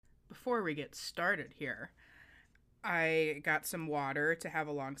before we get started here, I got some water to have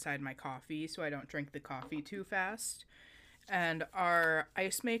alongside my coffee so I don't drink the coffee too fast. And our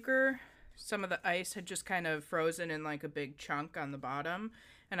ice maker, some of the ice had just kind of frozen in like a big chunk on the bottom,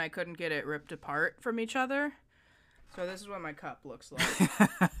 and I couldn't get it ripped apart from each other. So this is what my cup looks like.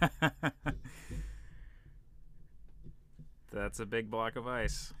 That's a big block of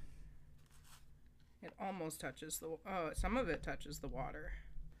ice. It almost touches the... Oh, some of it touches the water.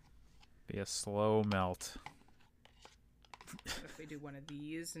 Be a slow melt. What if we do one of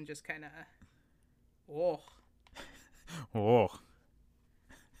these and just kind of... Oh. Oh.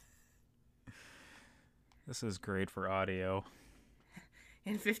 This is great for audio.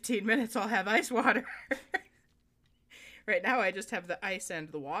 In 15 minutes, I'll have ice water. Right now, I just have the ice and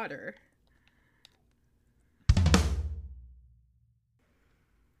the water.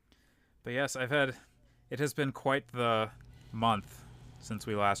 But yes, it has been quite the month since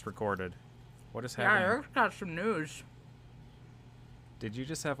we last recorded. What is happening? Yeah, Eric's got some news. Did you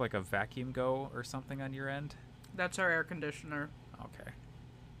just have like a vacuum go or something on your end? That's our air conditioner. Okay.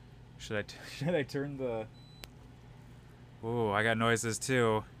 Should I turn the... Ooh, I got noises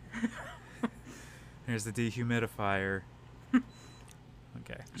too. Here's the dehumidifier.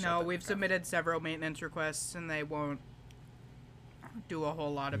 Okay. No, we've submitted several maintenance requests and they won't do a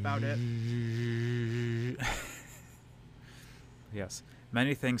whole lot about it. Yes.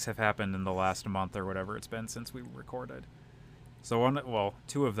 Many things have happened in the last month or whatever it's been since we recorded. So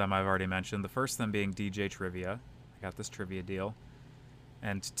two of them I've already mentioned. The first of them being DJ Trivia. I got this trivia deal.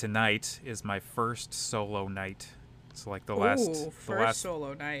 And tonight is my first solo night. So like the last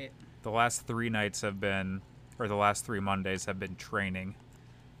solo night. The last 3 nights have been, or the last 3 Mondays have been training.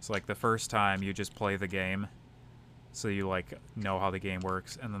 So like the first time you just play the game, so you like know how the game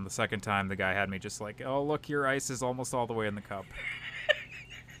works, and then the second time the guy had me just like, oh look, your ice is almost all the way in the cup.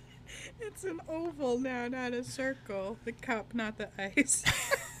 It's an oval now, not a circle. The cup, not the ice.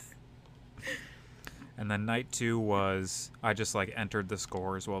 And then night 2 was I just like entered the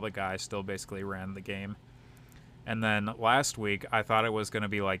scores while the guy still basically ran the game. And then last week I thought it was going to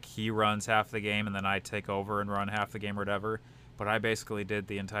be like he runs half the game and then I take over and run half the game or whatever. But I basically did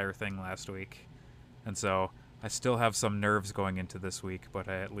the entire thing last week. And so I still have some nerves going into this week, but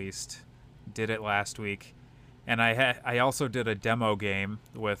I at least did it last week. And I also did a demo game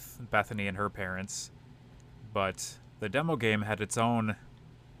with Bethany and her parents. But the demo game had its own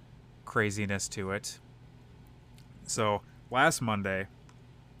craziness to it. So last Monday,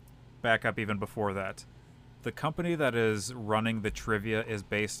 back up even before that, the company that is running the trivia is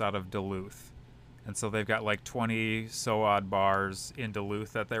based out of Duluth. And so they've got like 20 so odd bars in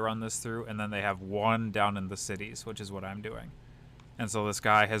Duluth that they run this through, and then they have one down in the cities, which is what I'm doing. And so this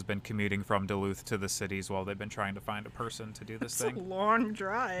guy has been commuting from Duluth to the cities while they've been trying to find a person to do this thing. It's a long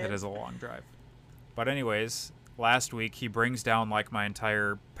drive. It is a long drive. But anyways, last week he brings down like my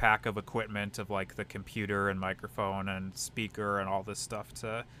entire pack of equipment of like the computer and microphone and speaker and all this stuff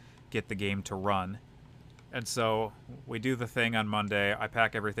to get the game to run. And so we do the thing on Monday. I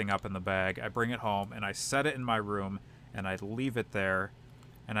pack everything up in the bag. I bring it home and I set it in my room and I leave it there.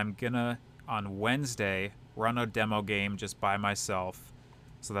 And I'm gonna, on Wednesday, run a demo game just by myself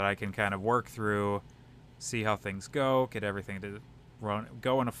so that I can kind of work through, see how things go, get everything to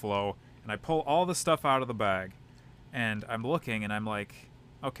go in a flow. And I pull all the stuff out of the bag and I'm looking and I'm like,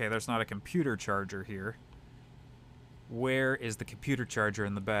 okay, there's not a computer charger here. Where is the computer charger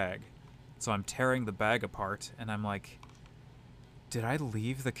in the bag? So I'm tearing the bag apart, and I'm like, did I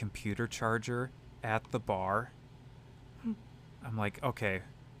leave the computer charger at the bar? I'm like, okay,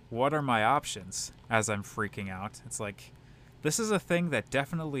 what are my options? As I'm freaking out. It's like, this is a thing that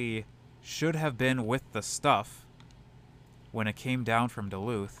definitely should have been with the stuff when it came down from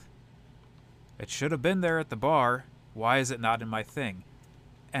Duluth. It should have been there at the bar. Why is it not in my thing?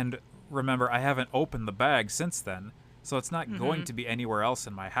 And remember, I haven't opened the bag since then, so it's not going to be anywhere else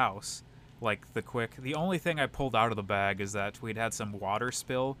in my house. Like the only thing I pulled out of the bag is that we'd had some water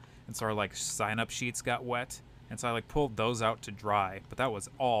spill, and so our like sign-up sheets got wet, and so I like pulled those out to dry, but that was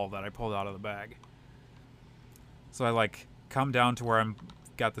all that I pulled out of the bag. So I like come down to where I'm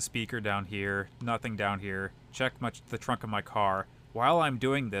got the speaker down here, nothing down here, check the trunk of my car. While I'm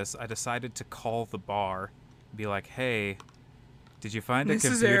doing this, I decided to call the bar, and be like, hey, did you find a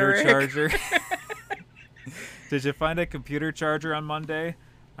computer charger? Did you find a computer charger on Monday?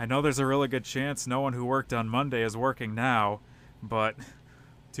 I know there's a really good chance no one who worked on Monday is working now, but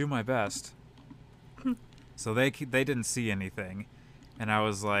do my best. So they didn't see anything, and I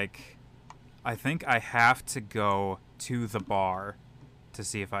was like, I think I have to go to the bar to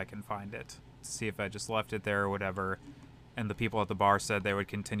see if I can find it, to see if I just left it there or whatever. And the people at the bar said they would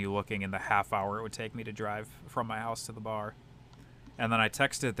continue looking in the half hour it would take me to drive from my house to the bar. And then I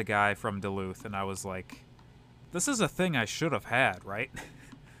texted the guy from Duluth, and I was like, this is a thing I should have had, right?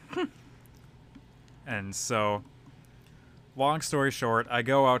 And so, long story short, I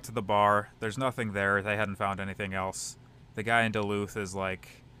go out to the bar. There's nothing there. They hadn't found anything else. The guy in Duluth is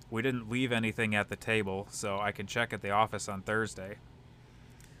like, we didn't leave anything at the table, so I can check at the office on Thursday.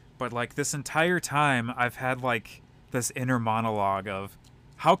 But, like, this entire time, I've had, like, this inner monologue of,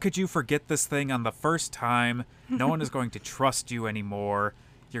 how could you forget this thing on the first time? No one is going to trust you anymore.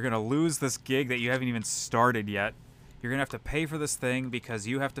 You're going to lose this gig that you haven't even started yet. You're going to have to pay for this thing because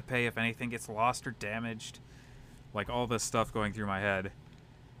you have to pay if anything gets lost or damaged. Like, all this stuff going through my head.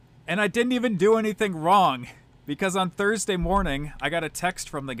 And I didn't even do anything wrong. Because on Thursday morning, I got a text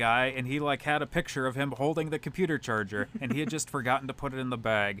from the guy, and he, like, had a picture of him holding the computer charger, and he had just forgotten to put it in the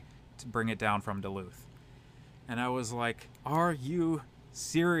bag to bring it down from Duluth. And I was like, are you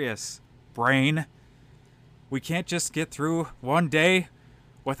serious, brain? We can't just get through one day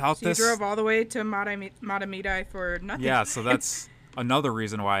without So this? you drove all the way to Matamidi for nothing? Yeah, so that's another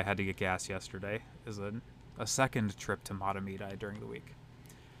reason why I had to get gas yesterday, is a second trip to Matamidi during the week.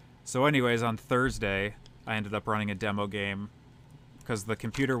 So anyways, on Thursday, I ended up running a demo game because the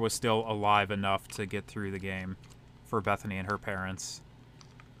computer was still alive enough to get through the game for Bethany and her parents.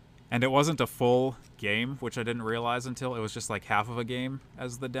 And it wasn't a full game, which I didn't realize until it was just like half of a game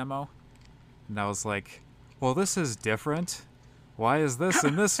as the demo. And I was like, well, this is different. Why is this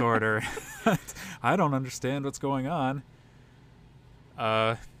in this order? I don't understand what's going on.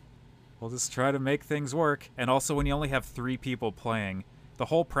 We'll just try to make things work. And also, when you only have 3 people playing, the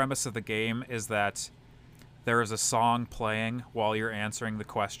whole premise of the game is that there is a song playing while you're answering the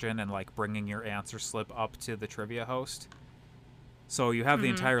question and, like, bringing your answer slip up to the trivia host. So you have the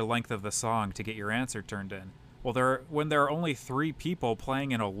entire length of the song to get your answer turned in. Well, when there are only 3 people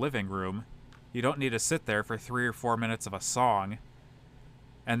playing in a living room, you don't need to sit there for 3 or 4 minutes of a song.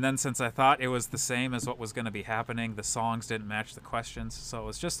 And then since I thought it was the same as what was going to be happening, the songs didn't match the questions, so it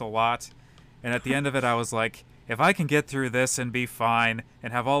was just a lot. And at the end of it, I was like, if I can get through this and be fine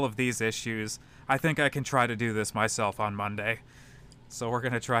and have all of these issues, I think I can try to do this myself on Monday. So we're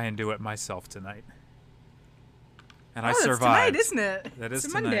going to try and do it myself tonight. And I survived. Tonight, isn't it? That is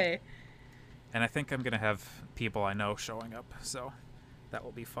it's tonight. Monday. And I think I'm going to have people I know showing up, so that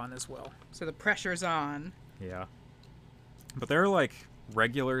will be fun as well. So the pressure's on. Yeah. But there are, like,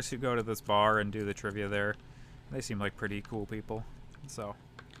 regulars who go to this bar and do the trivia there. They seem like pretty cool people. So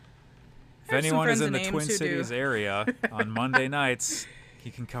if anyone is in the Twin Cities area on Monday nights,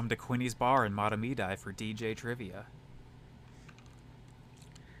 you can come to Quinny's Bar in Matamidi for DJ trivia.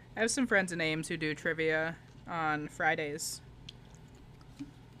 I have some friends in Ames who do trivia on Fridays.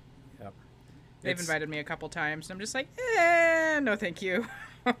 Yep. They've invited me a couple times, and I'm just like, no thank you.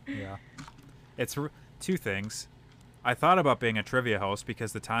 Yeah. It's 2 things. I thought about being a trivia host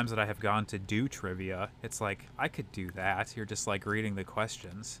because the times that I have gone to do trivia, it's like, I could do that. You're just, like, reading the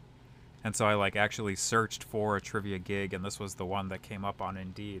questions. And so I, like, actually searched for a trivia gig, and this was the one that came up on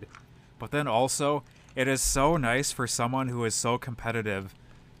Indeed. But then also, it is so nice for someone who is so competitive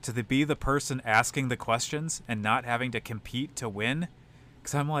to be the person asking the questions and not having to compete to win.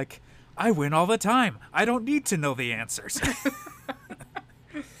 Because I'm like, I win all the time. I don't need to know the answers.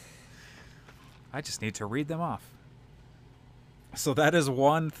 I just need to read them off. So that is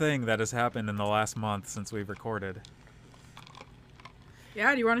one thing that has happened in the last month since we've recorded.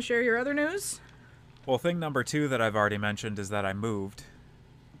 Yeah, do you want to share your other news? Well, thing number 2 that I've already mentioned is that I moved.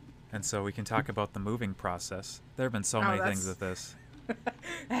 And so we can talk about the moving process. There have been so many things with this.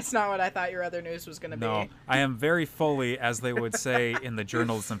 That's not what I thought your other news was going to be. No, I am very fully, as they would say in the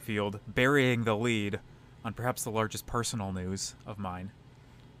journalism field, burying the lead on perhaps the largest personal news of mine.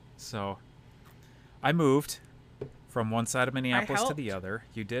 So, I moved from one side of Minneapolis to the other.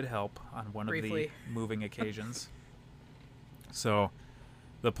 You did help on one Briefly. of the moving occasions. So,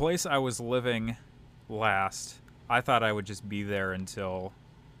 the place I was living last, I thought I would just be there until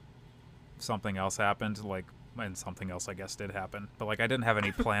something else happened, like, and something else I guess did happen. But, like, I didn't have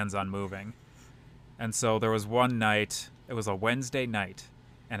any plans on moving. And so there was one night, it was a Wednesday night,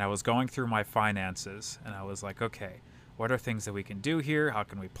 and I was going through my finances, and I was like, okay, what are things that we can do here? How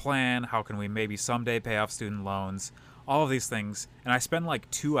can we plan? How can we maybe someday pay off student loans? All of these things. And I spend like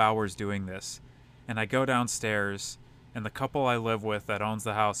 2 hours doing this. And I go downstairs, and the couple I live with that owns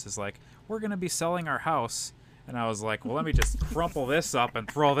the house is like, we're going to be selling our house. And I was like, well, let me just crumple this up and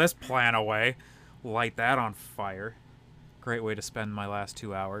throw this plan away. Light that on fire. Great way to spend my last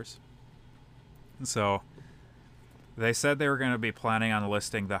 2 hours. And so They said they were going to be planning on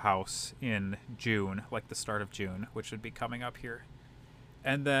listing the house in June, like the start of June, which would be coming up here.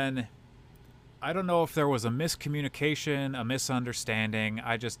 And then I don't know if there was a miscommunication, a misunderstanding.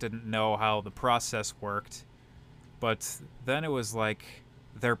 I just didn't know how the process worked. But then it was like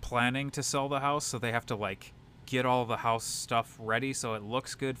they're planning to sell the house, so they have to like get all the house stuff ready so it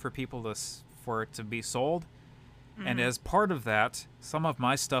looks good for people for it to be sold. Mm-hmm. And as part of that, some of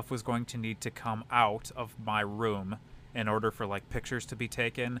my stuff was going to need to come out of my room in order for like pictures to be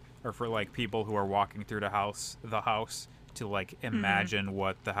taken, or for like people who are walking through the house to like imagine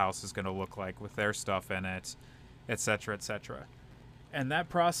what the house is going to look like with their stuff in it, etc., etc. And that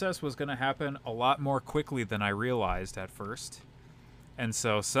process was going to happen a lot more quickly than I realized at first. And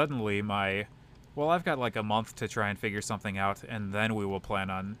so suddenly I've got like a month to try and figure something out, and then we will plan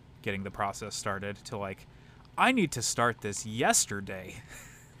on getting the process started, to like, I need to start this yesterday.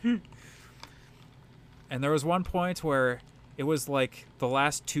 And there was one point where it was like the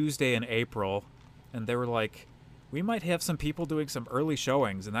last Tuesday in April, and they were like, we might have some people doing some early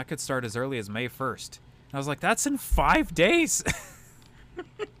showings, and that could start as early as May 1st. And I was like, that's in 5 days.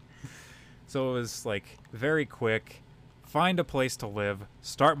 So it was like very quick. Find a place to live,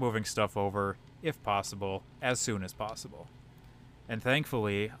 start moving stuff over, if possible, as soon as possible. And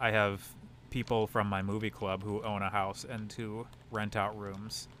thankfully, I have people from my movie club who own a house and who rent out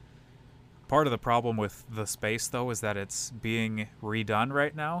rooms. Part of the problem with the space, though, is that it's being redone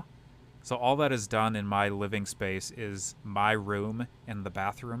right now. So all that is done in my living space is my room and the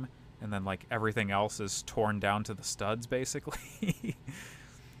bathroom, and then like everything else is torn down to the studs, basically.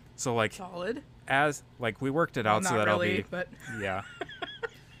 So like solid. As like we worked it out so that really, I'll be but yeah.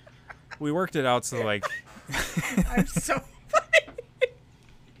 We worked it out so like I'm so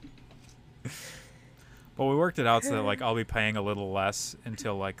But we worked it out so that like I'll be paying a little less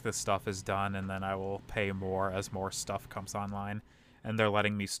until like this stuff is done, and then I will pay more as more stuff comes online. And they're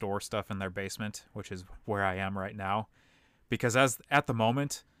letting me store stuff in their basement, which is where I am right now. Because at the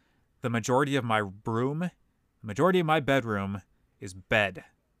moment, the majority of my bedroom is bed.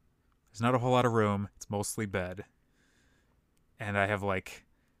 There's not a whole lot of room. It's mostly bed. And I have like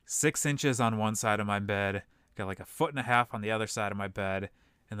 6 inches on one side of my bed, got like 1.5 feet on the other side of my bed,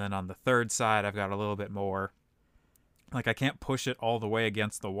 and then on the third side I've got a little bit more. Like I can't push it all the way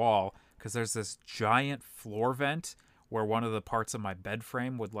against the wall because there's this giant floor vent where one of the parts of my bed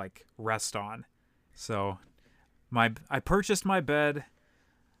frame would like rest on. So I purchased my bed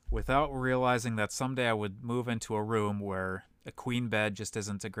without realizing that someday I would move into a room where a queen bed just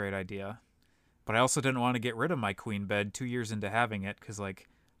isn't a great idea. But I also didn't want to get rid of my queen bed 2 years into having it, because like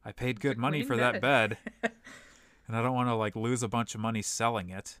I paid good money for that bed. And I don't want to like lose a bunch of money selling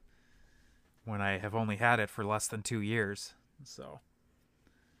it when I have only had it for less than 2 years.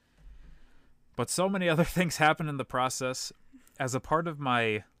 But so many other things happen in the process. As a part of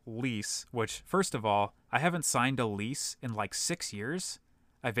my lease, which, first of all, I haven't signed a lease in like 6 years.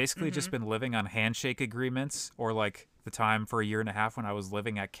 I've basically just been living on handshake agreements, or like the time for 1.5 years when I was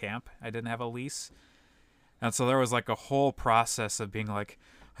living at camp, I didn't have a lease. And so there was like a whole process of being like,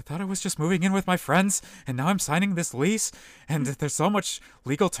 I thought I was just moving in with my friends, and now I'm signing this lease, and there's so much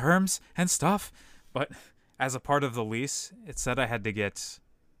legal terms and stuff. But as a part of the lease, it said I had to get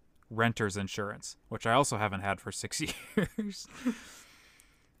renter's insurance, which I also haven't had for 6 years.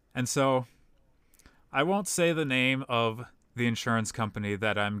 And so I won't say the name of the insurance company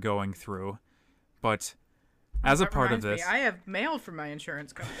that I'm going through, but as a part of this, I have mail from my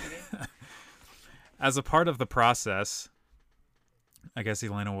insurance company. As a part of the process, I guess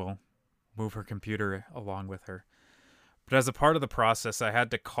Elena will move her computer along with her. But as a part of the process, I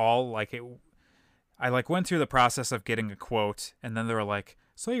had to call I went through the process of getting a quote, and then they were like,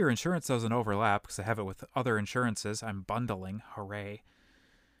 so your insurance doesn't overlap, because I have it with other insurances. I'm bundling. Hooray.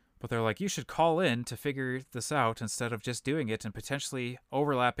 But they're like, you should call in to figure this out instead of just doing it and potentially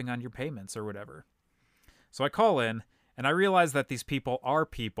overlapping on your payments or whatever. So I call in, and I realize that these people are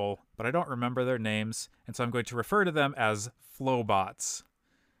people, but I don't remember their names, and so I'm going to refer to them as Flowbots.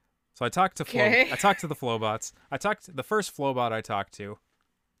 So I talked to I talked to the Flowbots. The first Flowbot I talked to.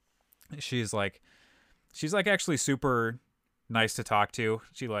 She's like actually super nice to talk to.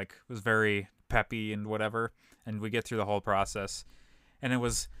 She like was very peppy and whatever, and we get through the whole process. And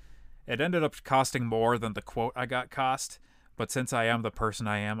it ended up costing more than the quote I got cost, but since I am the person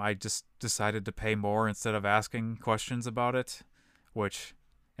I am, I just decided to pay more instead of asking questions about it, which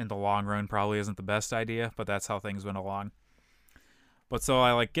in the long run probably isn't the best idea, but that's how things went along. But so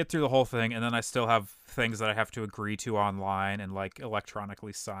I get through the whole thing, and then I still have things that I have to agree to online and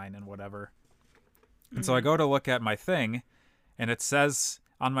electronically sign and whatever. And so I go to look at my thing, and it says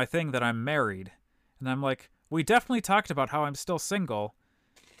on my thing that I'm married. And I'm like, we definitely talked about how I'm still single,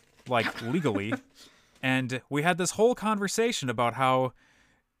 like legally. And we had this whole conversation about how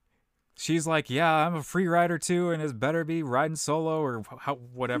she's like, yeah, I'm a free rider too, and it better be riding solo or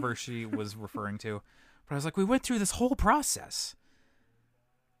whatever she was referring to. But I was like, we went through this whole process.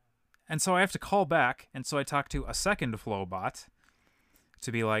 And so I have to call back, and so I talk to a second Flowbot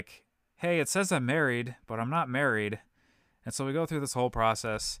to be like, hey, it says I'm married, but I'm not married. And so we go through this whole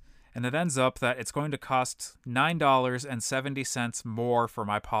process, and it ends up that it's going to cost $9.70 more for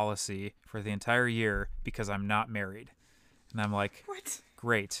my policy for the entire year because I'm not married. And I'm like, What?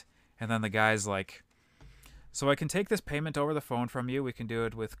 Great. And then the guy's like, so I can take this payment over the phone from you. We can do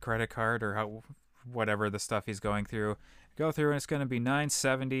it with credit card or whatever the stuff he's going through. Go through, and it's going to be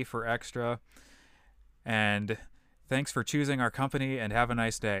 $9.70 for extra. And thanks for choosing our company, and have a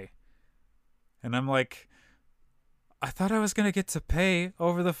nice day. And I'm like, I thought I was going to get to pay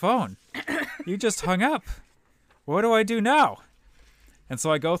over the phone. You just hung up. What do I do now? And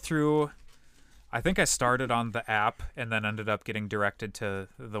so I go through, I think I started on the app and then ended up getting directed to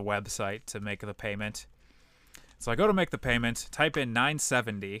the website to make the payment. So I go to make the payment, type in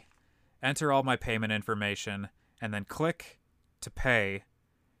 $9.70, enter all my payment information, and then click to pay.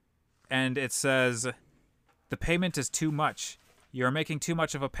 And it says, the payment is too much. You're making too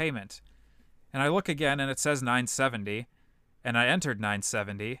much of a payment. And I look again, and it says $9.70, and I entered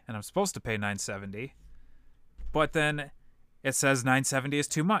 $9.70, and I'm supposed to pay $9.70. But then it says $9.70 is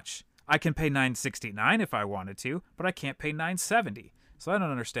too much. I can pay $9.69 if I wanted to, but I can't pay $9.70. So I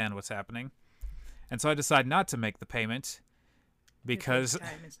don't understand what's happening. And so I decide not to make the payment because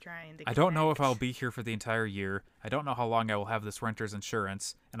I don't know if I'll be here for the entire year. I don't know how long I will have this renter's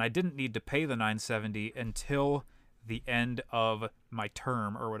insurance, and I didn't need to pay the $9.70 until the end of my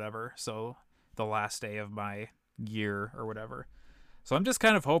term or whatever. So the last day of my year or whatever. So I'm just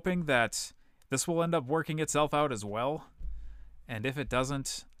kind of hoping that this will end up working itself out as well. And if it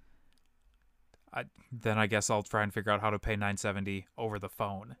doesn't, then I guess I'll try and figure out how to pay $9.70 over the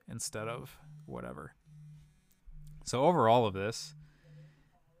phone instead of whatever. So over all of this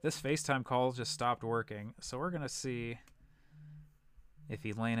FaceTime call just stopped working. So we're going to see if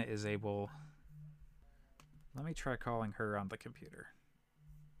Elena is able. Let me try calling her on the computer.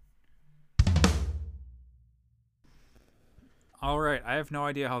 All right, I have no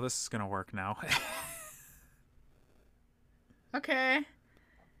idea how this is going to work now. Okay.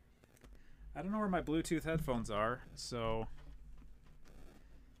 I don't know where my Bluetooth headphones are, so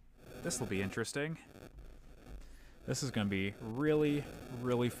this will be interesting. This is going to be really,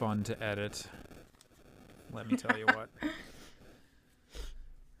 really fun to edit. Let me tell you what.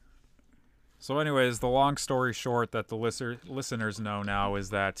 So anyways, the long story short that the listeners know now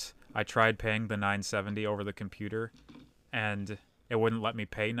is that I tried paying the $9.70 over the computer, and it wouldn't let me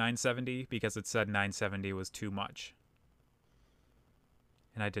pay $9.70 because it said $9.70 was too much.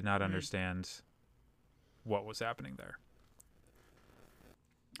 And I did not understand what was happening there.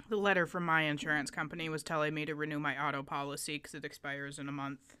 The letter from my insurance company was telling me to renew my auto policy because it expires in a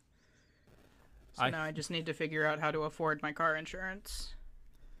month. So now I just need to figure out how to afford my car insurance.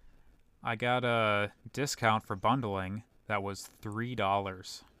 I got a discount for bundling that was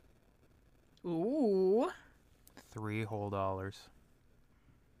 $3. Ooh. $3 whole.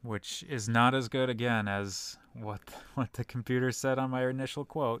 Which is not as good, again, as what the computer said on my initial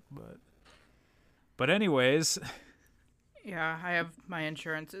quote. But anyways. Yeah, I have my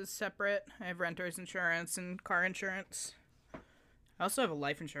insurances separate. I have renter's insurance and car insurance. I also have a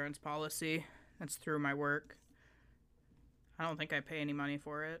life insurance policy that's through my work. I don't think I pay any money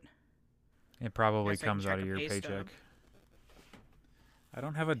for it. It probably comes out of your paycheck. I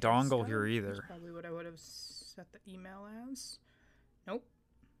don't have a dongle here either. That's probably what I would have set the email as. Nope.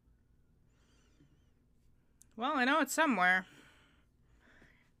 Well, I know it's somewhere.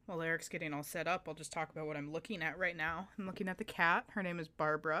 While Eric's getting all set up, I'll just talk about what I'm looking at right now. I'm looking at the cat. Her name is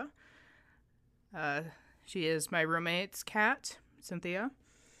Barbara. She is my roommate's cat, Cynthia.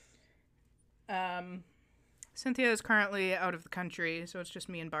 Cynthia is currently out of the country, so it's just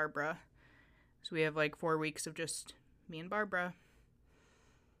me and Barbara. So we have like 4 weeks of just me and Barbara.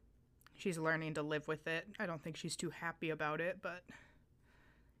 She's learning to live with it. I don't think she's too happy about it, but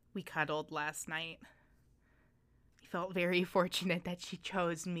we cuddled last night. I felt very fortunate that she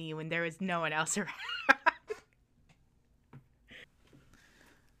chose me when there was no one else around.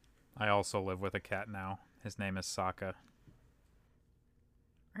 I also live with a cat now. His name is Sokka.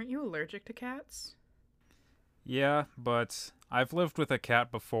 Aren't you allergic to cats? Yeah, but I've lived with a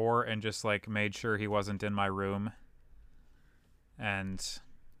cat before and just like made sure he wasn't in my room. And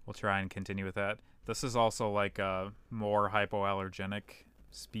we'll try and continue with that. This is also like a more hypoallergenic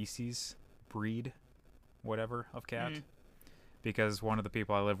species breed. whatever of cat. Because one of the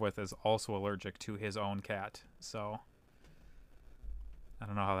people I live with is also allergic to his own cat. So I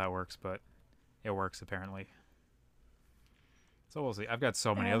don't know how that works, but it works apparently. So we'll see. I've got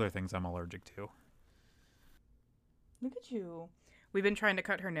so many other things I'm allergic to. Look at you. We've been trying to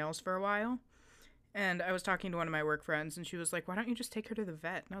cut her nails for a while. And I was talking to one of my work friends, and she was like, why don't you just take her to the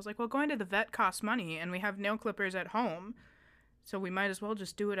vet? And I was like, well, going to the vet costs money, and we have nail clippers at home, so we might as well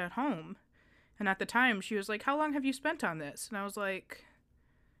just do it at home. And at the time, she was like, how long have you spent on this? And I was like,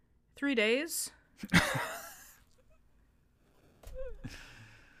 3 days.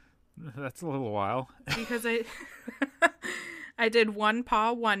 That's a little while. Because I did one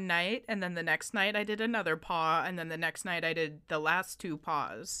paw one night, and then the next night I did another paw, and then the next night I did the last 2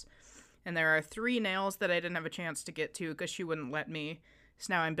 paws. And there are 3 nails that I didn't have a chance to get to because she wouldn't let me.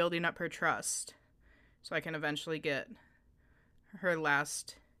 So now I'm building up her trust so I can eventually get her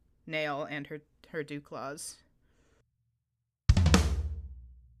last nail and her dew claws.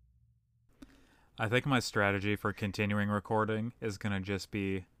 I think my strategy for continuing recording is going to just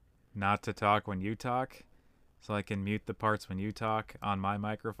be not to talk when you talk, so I can mute the parts when you talk on my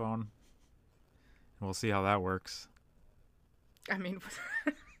microphone. And we'll see how that works. I mean...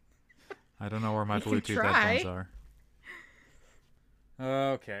 I don't know where my Bluetooth headphones are.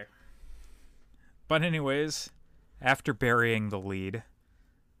 Okay. But anyways, after burying the lead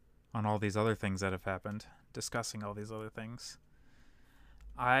on all these other things that have happened, discussing all these other things,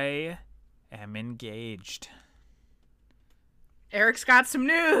 I am engaged. Eric's got some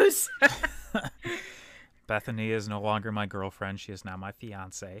news. Bethany is no longer my girlfriend. She is now my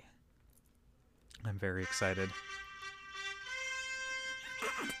fiance. I'm very excited.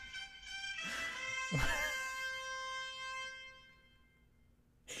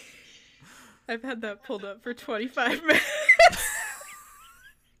 I've had that pulled up for 25 minutes.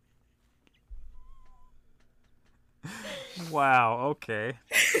 Wow, okay.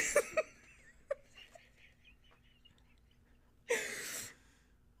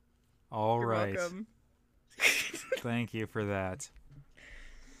 All You're right. welcome. Thank you for that.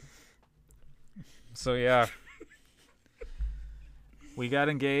 So yeah, we got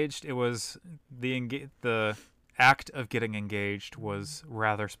engaged. It was the act of getting engaged was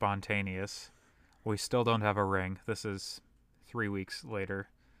rather spontaneous. We still don't have a ring. This is 3 weeks later.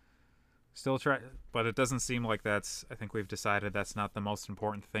 Still try, but it doesn't seem like that's. I think we've decided that's not the most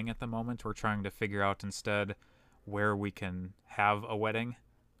important thing at the moment. We're trying to figure out instead where we can have a wedding.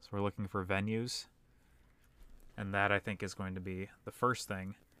 So we're looking for venues. And that, I think, is going to be the first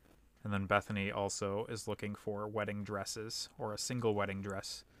thing. And then Bethany also is looking for wedding dresses, or a single wedding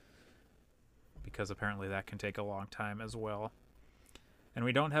dress, because apparently that can take a long time as well. And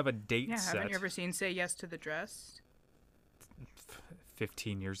we don't have a date set. Haven't you ever seen Say Yes to the Dress?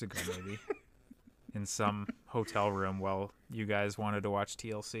 15 years ago, maybe. In some hotel room while you guys wanted to watch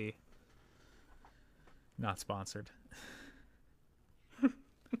TLC. Not sponsored.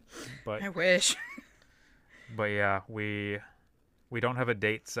 But I wish. But yeah, we don't have a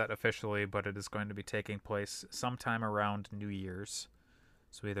date set officially, but it is going to be taking place sometime around New Year's.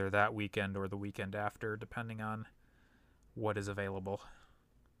 So either that weekend or the weekend after, depending on what is available.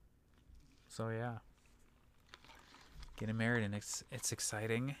 So yeah. Getting married, and it's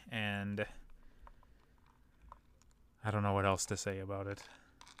exciting, and I don't know what else to say about it.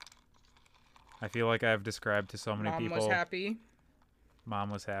 I feel like I've described to so many people... Mom was happy.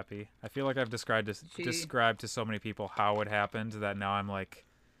 Mom was happy. I feel like I've described to so many people how it happened that now I'm like,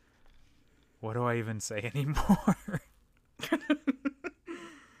 what do I even say anymore?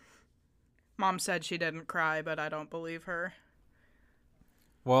 Mom said she didn't cry, but I don't believe her.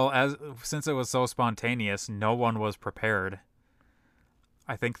 Well, since it was so spontaneous, no one was prepared.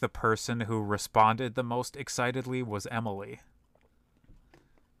 I think the person who responded the most excitedly was Emily.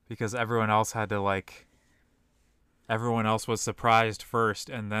 Because everyone else had to, everyone else was surprised first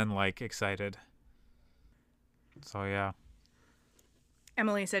and then, excited. So, yeah.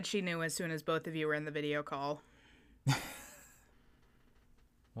 Emily said she knew as soon as both of you were in the video call.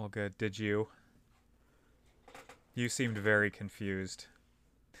 Well, good. Did you? You seemed very confused.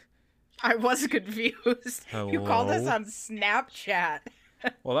 I was confused. Hello? You called us on Snapchat.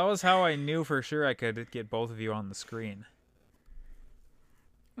 Well, that was how I knew for sure I could get both of you on the screen.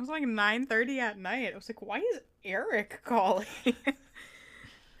 It was 9:30 at night. I was like, why is Eric calling?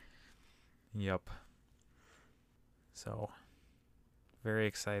 Yep. So, very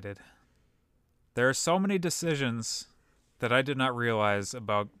excited. There are so many decisions that I did not realize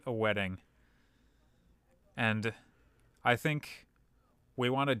about a wedding. And I think we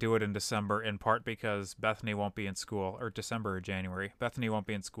want to do it in December, in part because Bethany won't be in school, or December or January. Bethany won't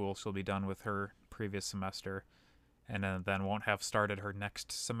be in school. She'll be done with her previous semester, and then won't have started her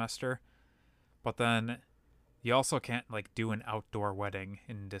next semester. But then you also can't like do an outdoor wedding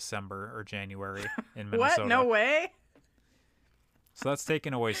in December or January in Minnesota. What? No way? So that's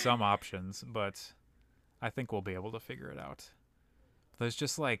taken away some options, but I think we'll be able to figure it out. There's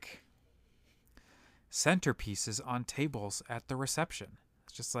just like centerpieces on tables at the reception.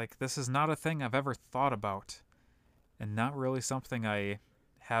 It's just like, this is not a thing I've ever thought about, and not really something I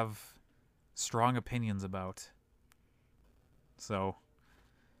have strong opinions about. So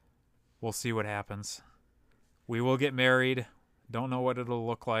we'll see what happens. We will get married. Don't know what it'll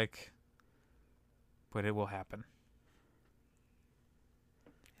look like, but it will happen.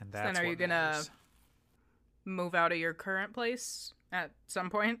 And that's then are you what gonna matters. move out of your current place at some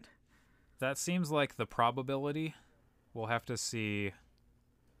point? That seems like the probability. We'll have to see,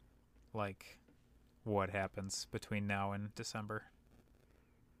 like, what happens between now and December.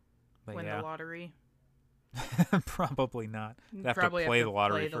 But Win yeah, the lottery. probably not. You Have probably to play have the to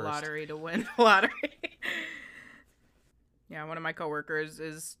lottery play first. the lottery to win the lottery. Yeah, one of my coworkers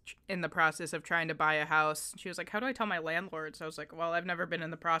is in the process of trying to buy a house. She was like, how do I tell my landlord? So I was like, well, I've never been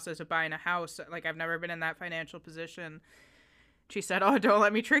in the process of buying a house. Like, I've never been in that financial position. She said, oh, don't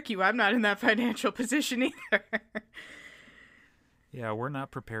let me trick you. I'm not in that financial position either. Yeah, we're not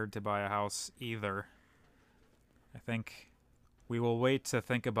prepared to buy a house either. I think we will wait to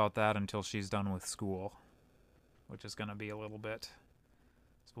think about that until she's done with school, which is going to be a little bit.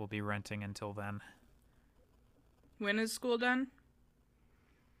 So we'll be renting until then. When is school done?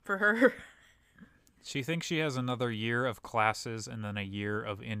 For her? She thinks she has another year of classes and then a year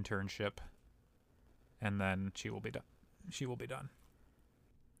of internship. And then she will be done. She will be done.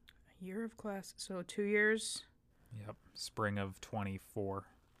 A year of class, so 2 years? Yep. Spring of 24.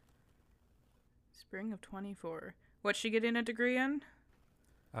 Spring of 24. What's she getting a degree in?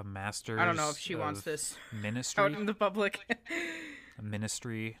 A master's I don't know if she of wants this ministry. out in the public. A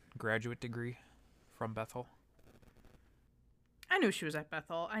ministry graduate degree from Bethel. I knew she was at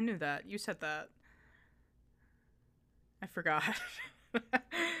Bethel. I knew that. You said that. I forgot.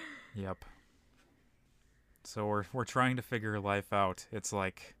 Yep. So we're trying to figure life out. It's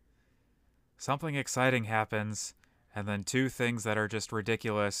like something exciting happens, and then two things that are just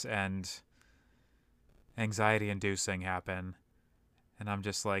ridiculous and anxiety-inducing happen. And I'm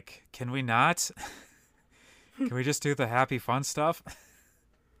just like, can we not? Can we just do the happy, fun stuff?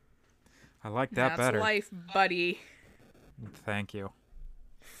 I like that better. That's life, buddy. Thank you.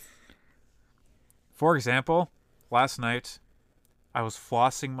 For example, last night I was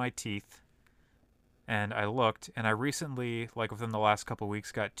flossing my teeth and I looked, and I recently, like within the last couple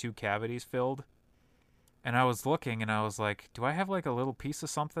weeks, got 2 cavities filled. And I was looking and I was like, do I have like a little piece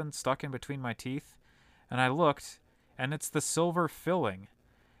of something stuck in between my teeth? And I looked and it's the silver filling.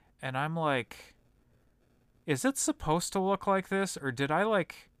 And I'm like, is it supposed to look like this, or did I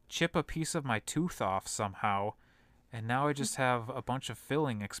like chip a piece of my tooth off somehow? And now I just have a bunch of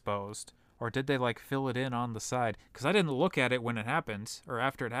filling exposed. Or did they like fill it in on the side? Because I didn't look at it when it happened or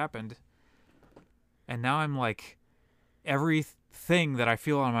after it happened. And now I'm like, everything that I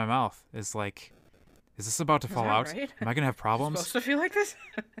feel on my mouth is like, is this about to fall that out? right? Am I going to have problems? Supposed to feel like this?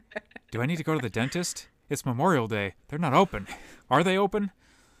 Do I need to go to the dentist? It's Memorial Day. They're not open. Are they open?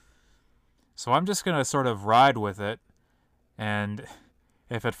 So I'm just going to sort of ride with it. And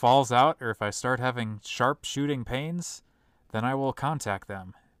if it falls out or if I start having sharp shooting pains, then I will contact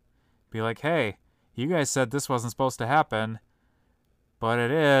them. Be like, hey, you guys said this wasn't supposed to happen, but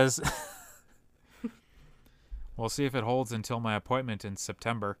it is. We'll see if it holds until my appointment in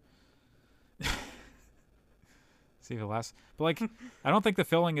September. See if it lasts. But like, I don't think the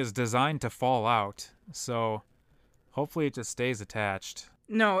filling is designed to fall out, so hopefully it just stays attached.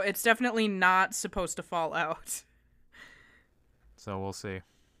 No, it's definitely not supposed to fall out. So we'll see.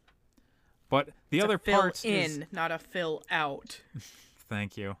 But the It's other a fill part in, is... not a fill out.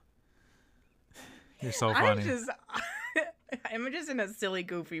 Thank you. You're so funny. I'm just in a silly,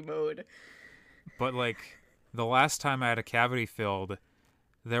 goofy mood. But like, the last time I had a cavity filled,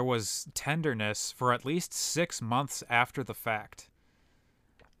 there was tenderness for at least 6 months after the fact.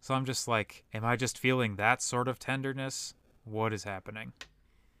 So I'm just like, am I just feeling that sort of tenderness? What is happening?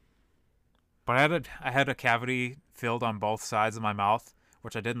 But I had a cavity filled on both sides of my mouth,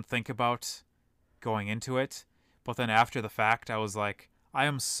 which I didn't think about going into it. But then after the fact, I was like, I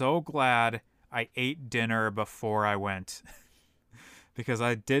am so glad I ate dinner before I went. Because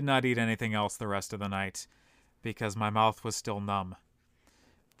I did not eat anything else the rest of the night, because my mouth was still numb.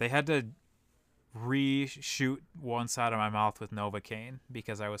 They had to reshoot one side of my mouth with Novocaine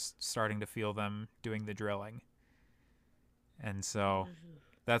because I was starting to feel them doing the drilling. And so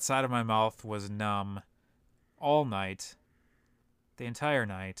That side of my mouth was numb all night. The entire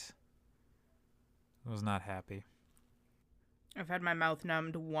night. I was not happy. I've had my mouth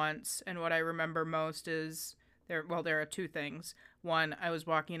numbed once, and what I remember most is there are two things. One, I was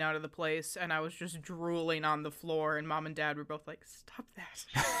walking out of the place and I was just drooling on the floor, and Mom and Dad were both like, "Stop that."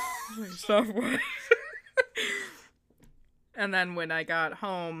 Like, "Stop what?" And then when I got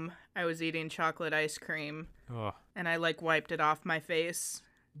home, I was eating chocolate ice cream. Ugh. And I wiped it off my face.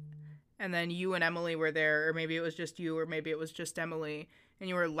 And then you and Emily were there, or maybe it was just you, or maybe it was just Emily, and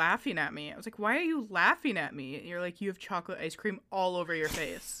you were laughing at me. I was like, "Why are you laughing at me?" And you're like, "You have chocolate ice cream all over your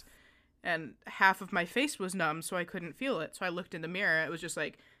face." And half of my face was numb, so I couldn't feel it. So I looked in the mirror. It was just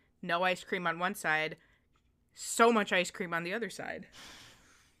like, no ice cream on one side, so much ice cream on the other side.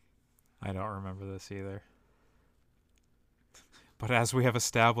 I don't remember this either. But as we have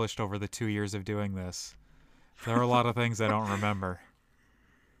established over the 2 years of doing this, there are a lot of things I don't remember.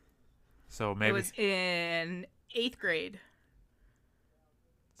 So maybe... It was in 8th grade.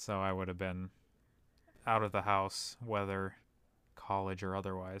 So I would have been out of the house, whether college or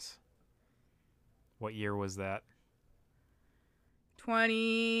otherwise. What year was that?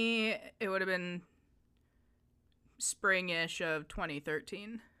 It would have been spring-ish of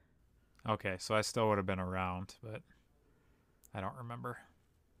 2013. Okay, so I still would have been around, but I don't remember.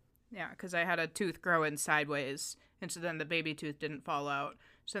 Yeah, because I had a tooth grow in sideways, and so then the baby tooth didn't fall out.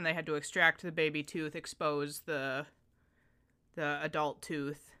 So then they had to extract the baby tooth, expose the adult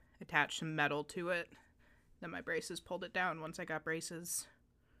tooth, attach some metal to it. Then my braces pulled it down once I got braces.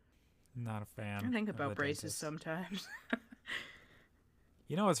 Not a fan. I think about braces dentist. sometimes.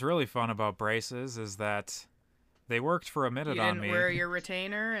 You know what's really fun about braces is that they worked for a minute on me. You didn't wear your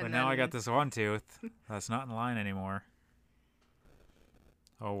retainer, but now I got this one tooth that's not in line anymore.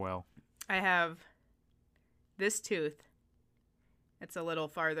 Oh well. I have this tooth. It's a little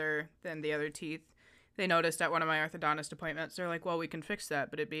farther than the other teeth. They noticed at one of my orthodontist appointments, they're like, "Well, we can fix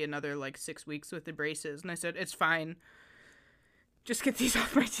that, but it'd be another 6 weeks with the braces." And I said, "It's fine. Just get these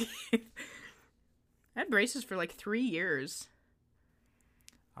off my teeth." I had braces for 3 years.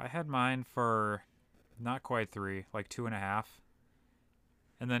 I had mine for not quite 3, 2.5.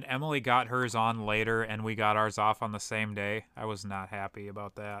 And then Emily got hers on later, and we got ours off on the same day. I was not happy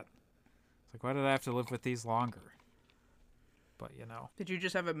about that. It's why did I have to live with these longer? But, Did you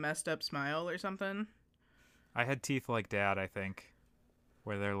just have a messed up smile or something? I had teeth like Dad, I think,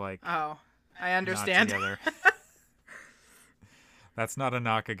 where they're Oh, I understand. Not together. That's not a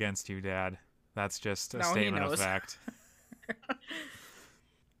knock against you, Dad. That's just a statement of fact.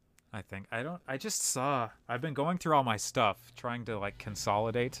 I think. I've been going through all my stuff, trying to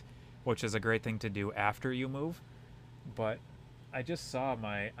consolidate, which is a great thing to do after you move. But I just saw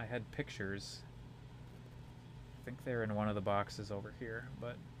I had pictures. I think they're in one of the boxes over here,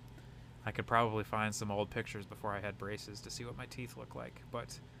 but I could probably find some old pictures before I had braces to see what my teeth look like.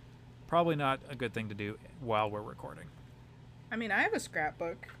 But probably not a good thing to do while we're recording. I mean, I have a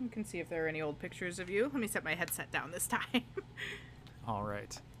scrapbook. You can see if there are any old pictures of you. Let me set my headset down this time. All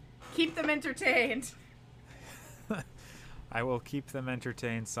right. Keep them entertained. I will keep them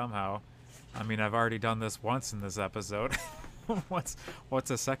entertained somehow. I mean, I've already done this once in this episode.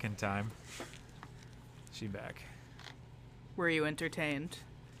 What's a second time? She back. Were you entertained?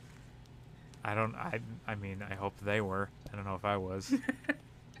 I mean, I hope they were. I don't know if I was.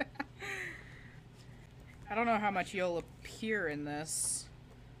 I don't know how much you'll appear in this.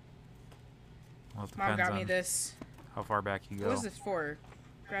 Well, it Mom depends got me on this. how far back you go. What was this for?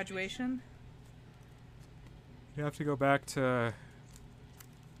 Graduation? You have to go back to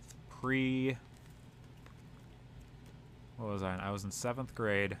what was I in? I was in 7th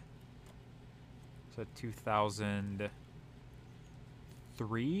grade. So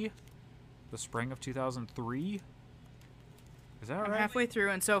 2003? The spring of 2003? Is that right? I'm halfway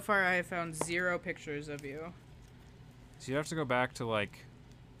through, and so far I have found 0 pictures of you. So you have to go back to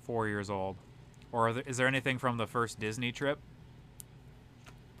 4 years old. Or is there anything from the first Disney trip?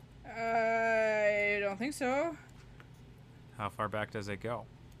 I don't think so. How far back does it go?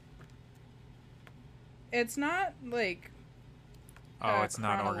 It's not it's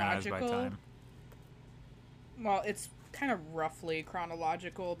not organized by time. Well, it's kind of roughly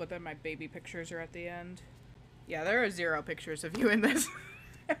chronological, but then my baby pictures are at the end. Yeah, there are 0 pictures of you in this.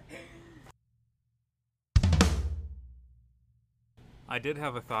 I did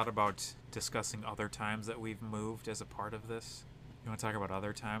have a thought about discussing other times that we've moved as a part of this. You want to talk about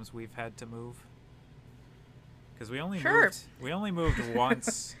other times we've had to move? Because we only moved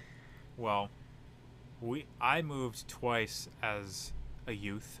once. Well, I moved twice as a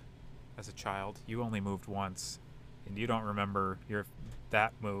youth, as a child. You only moved once. And you don't remember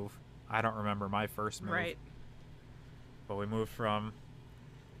that move. I don't remember my first move. Right. But we moved from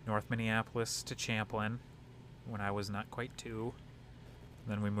North Minneapolis to Champlin when I was not quite 2.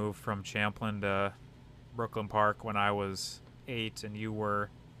 Then we moved from Champlin to Brooklyn Park when I was 8 and you were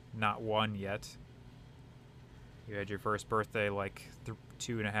not 1 yet. You had your first birthday like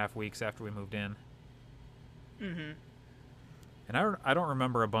 2.5 weeks after we moved in. Mm-hmm. And I don't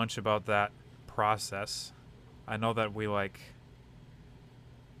remember a bunch about that process. I know that we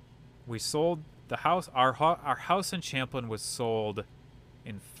sold the house. Our house in Champlin was sold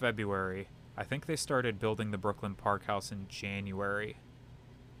in February. I think they started building the Brooklyn Park house in January.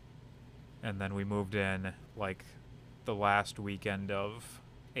 And then we moved in like the last weekend of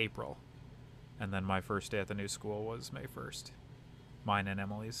April. And then my first day at the new school was May 1st. Mine and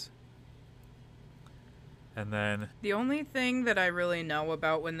Emily's. And then The only thing that I really know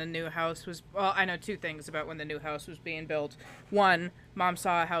about when the new house was... Well, I know 2 things about when the new house was being built. One, Mom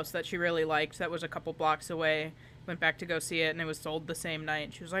saw a house that she really liked that was a couple blocks away. Went back to go see it, and it was sold the same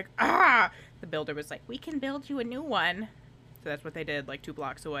night. She was like, ah! The builder was like, we can build you a new one. So that's what they did, like 2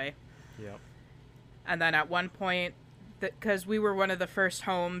 blocks away. Yep. And then at one point, because we were one of the first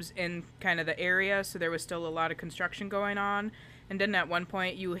homes in kind of the area, so there was still a lot of construction going on. And then at one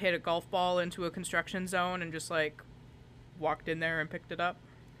point, you hit a golf ball into a construction zone and just, like, walked in there and picked it up.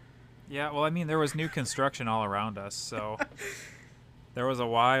 Yeah, well, I mean, there was new construction all around us, so there was a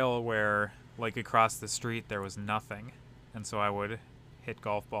while where, like, across the street, there was nothing. And so I would hit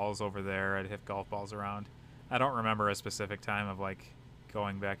golf balls over there. I'd hit golf balls around. I don't remember a specific time of, like,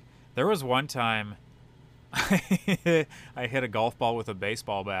 going back. There was one time I hit a golf ball with a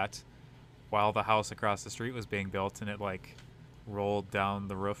baseball bat while the house across the street was being built, and it, like, rolled down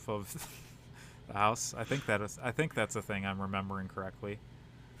the roof of the house. I think that's a thing I'm remembering correctly.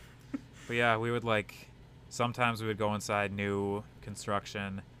 But yeah, we would sometimes we would go inside new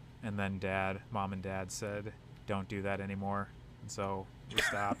construction, and then Mom and Dad said, don't do that anymore. And so we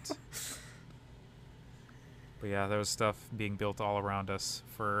stopped. But yeah, there was stuff being built all around us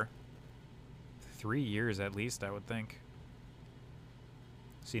for 3 years at least, I would think.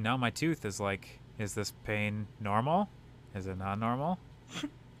 See, now my tooth is like, is this pain normal? Is it not normal? I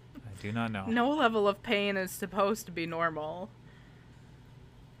do not know. No level of pain is supposed to be normal.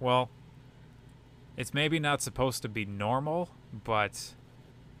 Well, it's maybe not supposed to be normal, but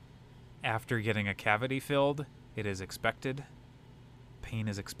after getting a cavity filled, it is expected. Pain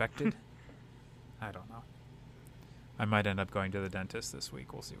is expected. I don't know. I might end up going to the dentist this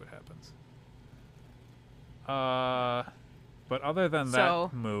week. We'll see what happens. But other than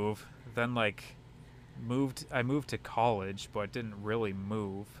that move, then I moved to college, but didn't really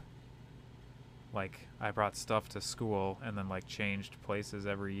move. Like, I brought stuff to school and then changed places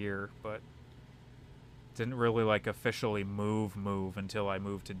every year, but didn't really officially move until I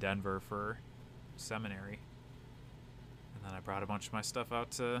moved to Denver for seminary. And then I brought a bunch of my stuff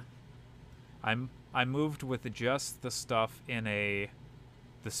out to I moved with just the stuff in the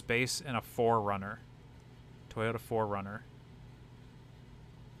space in a 4Runner. Toyota 4Runner.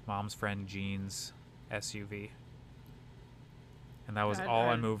 Mom's friend Jean's SUV. And that was all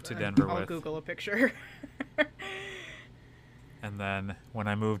I moved to Denver with. I'll Google a picture. And then when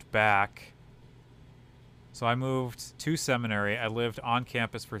I moved back, so I moved to seminary. I lived on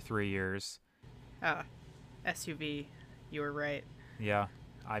campus for 3 years. SUV. You were right. Yeah,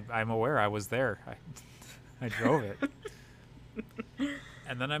 I'm aware. I was there. I drove it.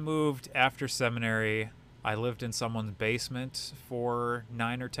 And then I moved after seminary. I lived in someone's basement for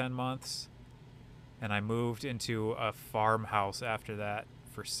 9 or 10 months. And I moved into a farmhouse after that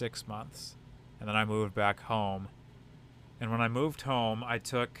for 6 months. And then I moved back home. And when I moved home, I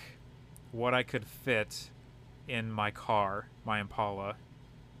took what I could fit in my car, my Impala,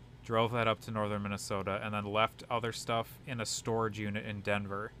 drove that up to northern Minnesota, and then left other stuff in a storage unit in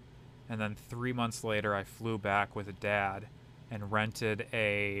Denver. And then 3 months later, I flew back with Dad and rented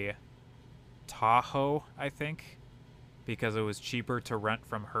a Tahoe, I think, because it was cheaper to rent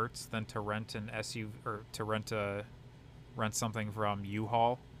from Hertz than to rent an SUV or to rent something from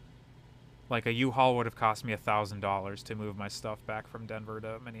U-Haul. Like a U-Haul would have cost me $1,000 to move my stuff back from Denver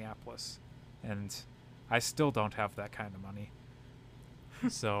to Minneapolis, and I still don't have that kind of money.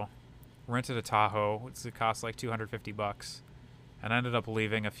 So, rented a Tahoe, which cost like $250, and ended up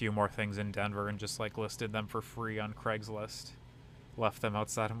leaving a few more things in Denver and just listed them for free on Craigslist. Left them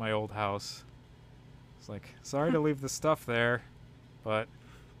outside of my old house. It's like, sorry to leave the stuff there, but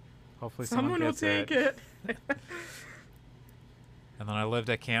hopefully someone gets will take it. And then I lived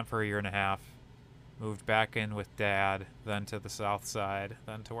at camp for 1.5 years, moved back in with Dad, then to the south side,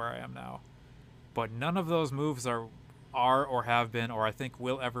 then to where I am now. but none of those moves are or have been, or I think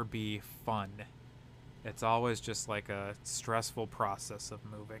will ever be, fun. It's always just like a stressful process of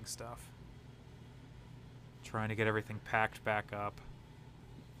moving stuff. Trying to get everything packed back up,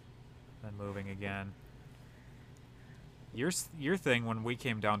 then moving again. Your thing when we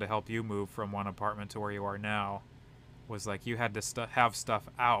came down to help you move from one apartment to where you are now was like you had to have stuff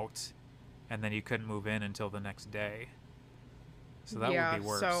out, and then you couldn't move in until the next day. So that would be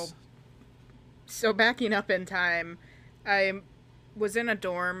worse. So backing up in time, I was in a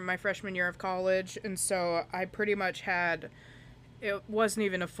dorm my freshman year of college, and so I pretty much had, it wasn't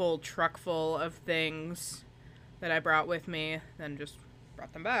even a full truck full of things that I brought with me, then just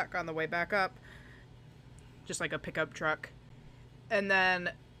brought them back on the way back up, just like a pickup truck. And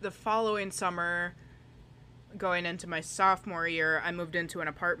then the following summer, going into my sophomore year, I moved into an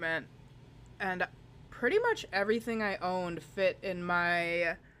apartment, and pretty much everything I owned fit in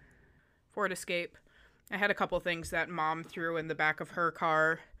my Ford Escape. I had a couple things that Mom threw in the back of her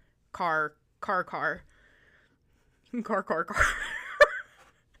car.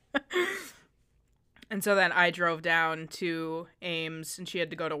 And so then I drove down to Ames, and she had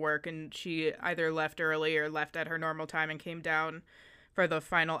to go to work, and she either left early or left at her normal time and came down for the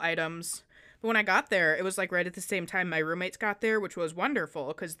final items. But when I got there, it was like right at the same time my roommates got there, which was wonderful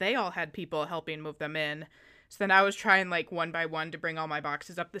because they all had people helping move them in. So then I was trying like one by one to bring all my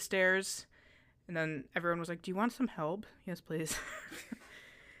boxes up the stairs. And then everyone was like, "Do you want some help?" "Yes, please."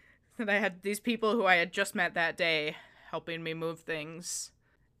 And I had these people who I had just met that day helping me move things.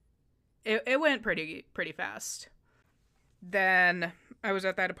 It went pretty fast. Then I was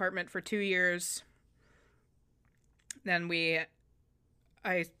at that apartment for 2 years. Then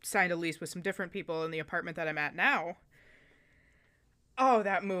I signed a lease with some different people in the apartment that I'm at now. Oh,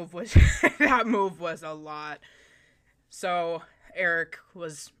 that move was that move was a lot. So Eric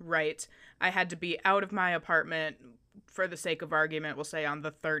was right. I had to be out of my apartment, for the sake of argument, we'll say on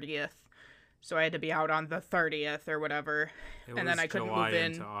the 30th. So I had to be out on the 30th or whatever. And then I couldn't move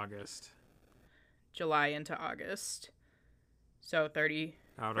in. July into August. So 30.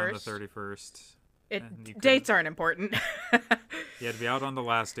 Out on the 31st. Dates aren't important. You had to be out on the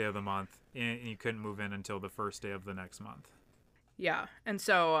last day of the month, and you couldn't move in until the first day of the next month. Yeah, and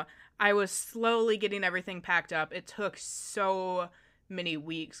so I was slowly getting everything packed up. It took so many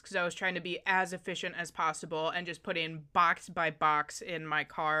weeks because I was trying to be as efficient as possible and just putting box by box in my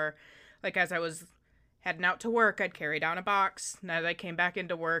car. Like as I was heading out to work, I'd carry down a box. And as I came back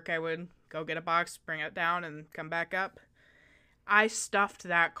into work, I would go get a box, bring it down, and come back up. I stuffed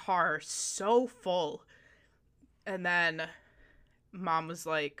that car so full. And then Mom was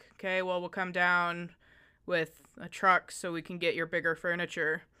like, "Okay, well, we'll come down with a truck so we can get your bigger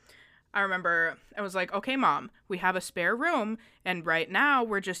furniture." I remember I was like, "Okay, Mom, we have a spare room, and right now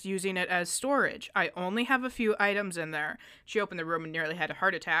we're just using it as storage. I only have a few items in there." She opened the room and nearly had a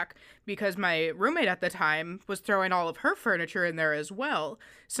heart attack because my roommate at the time was throwing all of her furniture in there as well.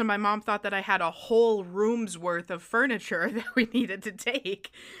 So my mom thought that I had a whole room's worth of furniture that we needed to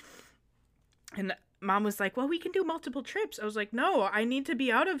take. And Mom was like, "Well, we can do multiple trips." I was like, "No, I need to be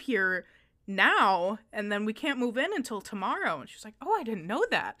out of here now, and then we can't move in until tomorrow." And she's like, "Oh, I didn't know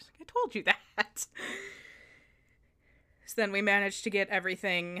that. I told you that." So then we managed to get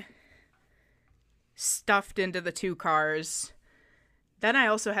everything stuffed into the 2 cars. Then I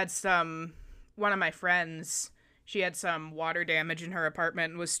also had one of my friends, she had some water damage in her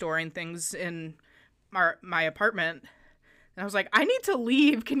apartment and was storing things in my apartment. And I was like, "I need to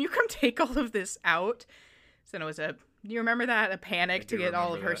leave. Can you come take all of this out?" So then it was do you remember that? A panic to get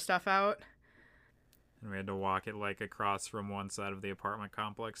all of her stuff out. And we had to walk it like across from one side of the apartment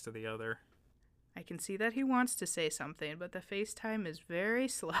complex to the other. I can see that he wants to say something, but the FaceTime is very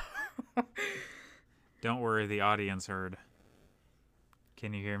slow. Don't worry, the audience heard.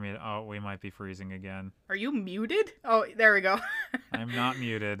 Can you hear me? Oh, we might be freezing again. Are you muted? Oh, there we go. I'm not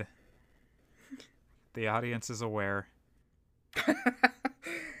muted. The audience is aware.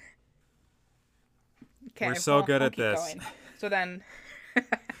 Okay, we're so good at this. Going. So then...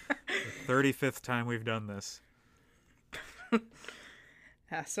 The 35th time we've done this.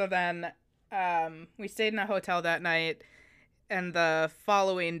 So then we stayed in a hotel that night, and the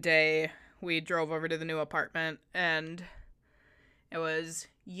following day we drove over to the new apartment, and it was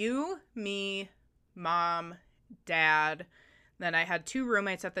you, me, Mom, Dad. Then I had 2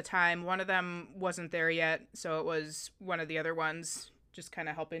 roommates at the time. One of them wasn't there yet, so it was one of the other ones just kind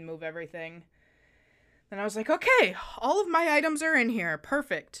of helping move everything. Then I was like, "Okay, all of my items are in here.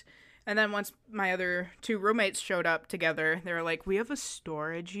 Perfect." And then once my other 2 roommates showed up together, they were like, "We have a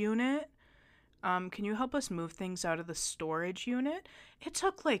storage unit Can you help us move things out of the storage unit? It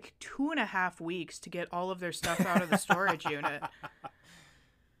took like 2.5 weeks to get all of their stuff out of the storage unit.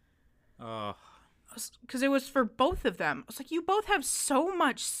 Oh, Because it was for both of them. I was like, you both have so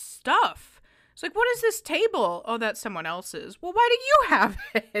much stuff. It's like, what is this table? Oh, that's someone else's. Well, why do you have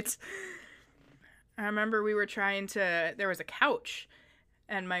it? I remember we were there was a couch,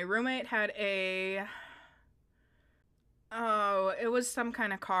 and my roommate had it was some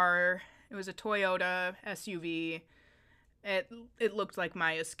kind of car. It was a Toyota SUV. It looked like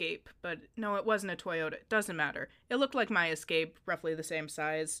my Escape, but no, it wasn't a Toyota. It doesn't matter. It looked like my Escape, roughly the same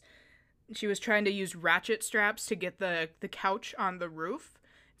size. She was trying to use ratchet straps to get the couch on the roof.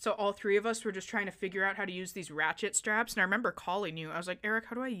 So all three of us were just trying to figure out how to use these ratchet straps. And I remember calling you. I was like, Eric,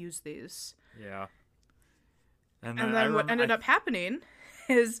 how do I use these? yeah. And then what ended up happening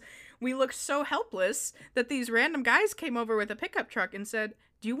is we looked so helpless that these random guys came over with a pickup truck and said,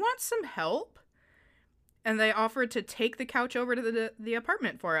 do you want some help? And they offered to take the couch over to the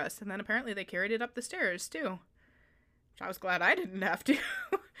apartment for us. And then apparently they carried it up the stairs, too. Which I was glad I didn't have to.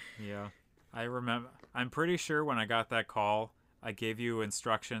 Yeah. I remember. I'm pretty sure when I got that call, I gave you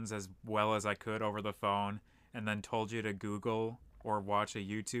instructions as well as I could over the phone and then told you to Google or watch a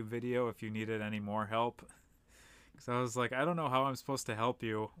YouTube video if you needed any more help. Because I was like, I don't know how I'm supposed to help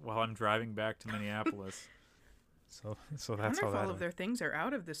you while I'm driving back to Minneapolis. So that's I how wonder if that all of their things are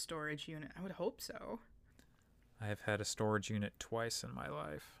out of the storage unit. I would hope so. I have had a storage unit twice in my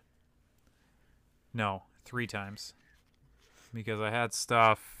life. No, 3 times. Because I had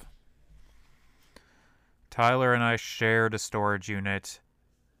stuff. Tyler and I shared a storage unit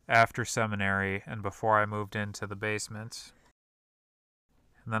after seminary and before I moved into the basement.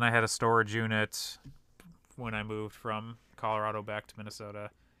 And then I had a storage unit when I moved from Colorado back to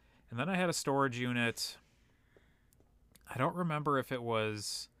Minnesota. And then I had a storage unit. I don't remember if it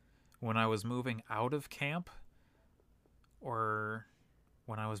was when I was moving out of camp or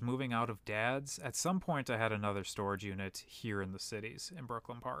when I was moving out of Dad's. At some point I had another storage unit here in the cities in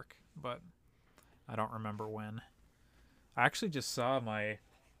Brooklyn Park, but I don't remember when. I actually just saw my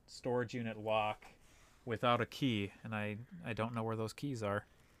storage unit lock without a key, and I don't know where those keys are.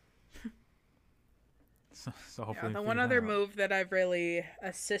 So hopefully the one other move that I've really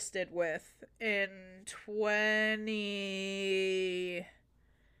assisted with in 2019,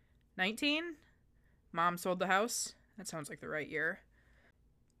 Mom sold the house. That sounds like the right year.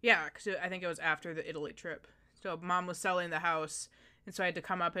 Yeah, because I think it was after the Italy trip. So Mom was selling the house, and so I had to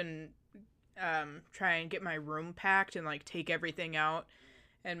come up and try and get my room packed and like take everything out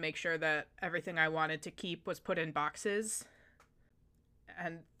and make sure that everything I wanted to keep was put in boxes.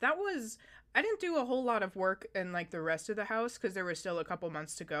 And I didn't do a whole lot of work in like the rest of the house because there was still a couple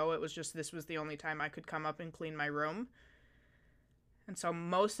months to go. It was just this was the only time I could come up and clean my room. And so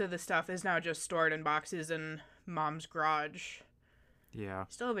most of the stuff is now just stored in boxes in Mom's garage. Yeah.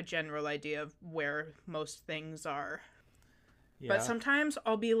 Still have a general idea of where most things are. Yeah. But sometimes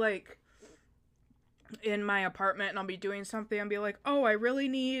I'll be like in my apartment and I'll be doing something and be like, oh, I really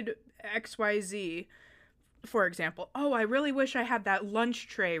need XYZ. For example, oh, I really wish I had that lunch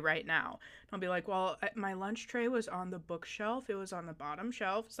tray right now. And I'll be like, well, my lunch tray was on the bookshelf. It was on the bottom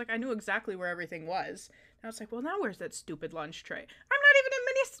shelf. It's like I knew exactly where everything was. And I was like, well, now where's that stupid lunch tray? I'm not even in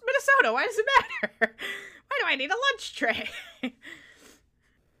Minnesota. Why does it matter? Why do I need a lunch tray?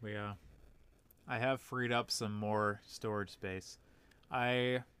 Yeah. I have freed up some more storage space.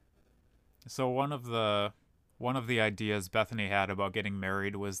 So one of the ideas Bethany had about getting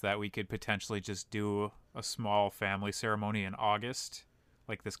married was that we could potentially just do a small family ceremony in August,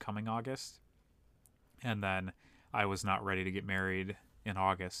 like this coming August. And then I was not ready to get married in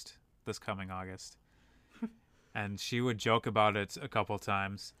August, this coming August. And she would joke about it a couple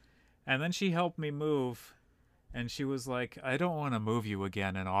times. And then she helped me move, and she was like, I don't want to move you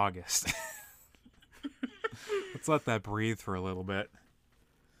again in August. Let's let that breathe for a little bit.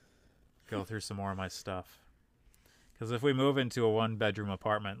 Go through some more of my stuff. Because if we move into a 1-bedroom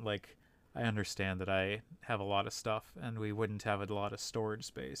apartment, like, I understand that I have a lot of stuff, and we wouldn't have a lot of storage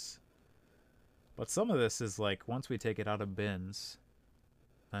space. But some of this is like, once we take it out of bins,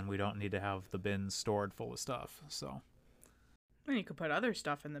 then we don't need to have the bins stored full of stuff, so. And you could put other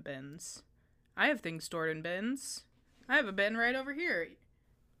stuff in the bins. I have things stored in bins. I have a bin right over here.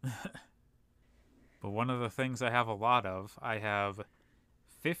 But one of the things I have a lot of, I have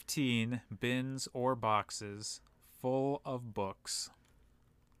 15 bins or boxes full of books.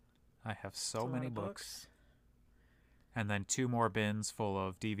 I have so many books. And then 2 more bins full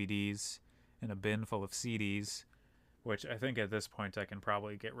of DVDs and a bin full of CDs, which I think at this point I can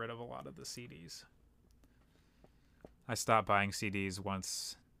probably get rid of a lot of the CDs. I stopped buying CDs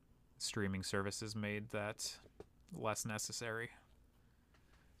once streaming services made that less necessary.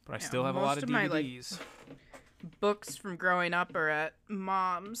 But I Yeah, still have a lot most of of my, DVDs. Books from growing up are at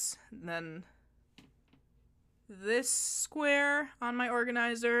mom's. And then this square on my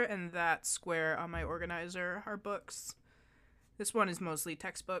organizer and that square on my organizer are books. This one is mostly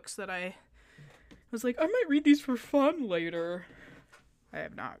textbooks that I was like, I might read these for fun later. I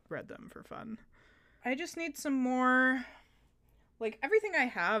have not read them for fun. I just need some more, like, everything I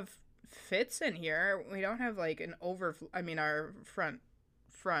have fits in here. We don't have, like, our front,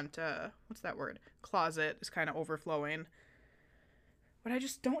 what's that word? Closet is kind of overflowing. But I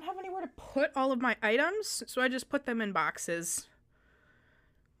just don't have anywhere to put all of my items, so I just put them in boxes.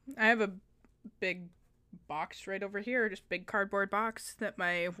 I have a big box right over here, just big cardboard box that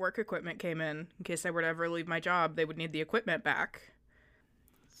my work equipment came in case I were to ever leave my job. They would need the equipment back.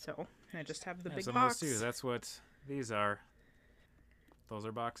 So I just have the big so box. most too. That's what these are. Those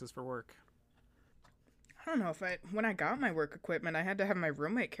are boxes for work. I don't know when I got my work equipment, I had to have my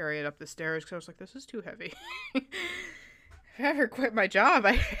roommate carry it up the stairs because I was like, this is too heavy. If I ever quit my job,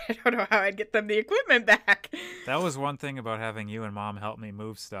 I don't know how I'd get them the equipment back. That was one thing about having you and Mom help me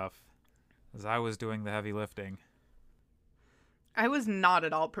move stuff, as I was doing the heavy lifting. I was not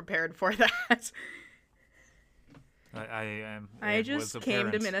at all prepared for that. I just came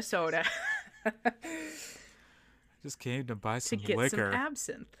to Minnesota. Just came to buy some to get liquor. some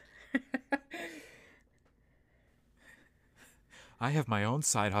absinthe. I have my own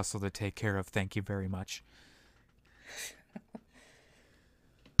side hustle to take care of. Thank you very much.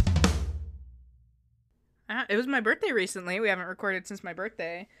 It was my birthday recently. We haven't recorded since my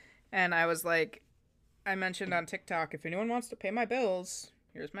birthday. And I was like, I mentioned on TikTok, if anyone wants to pay my bills,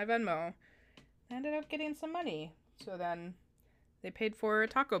 here's my Venmo. I ended up getting some money. So then they paid for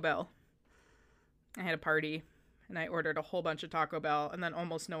Taco Bell. I had a party and I ordered a whole bunch of Taco Bell and then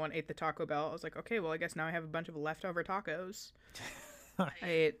almost no one ate the Taco Bell. I was like, okay, well, I guess now I have a bunch of leftover tacos. I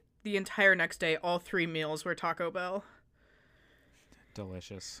ate the entire next day. All 3 meals were Taco Bell.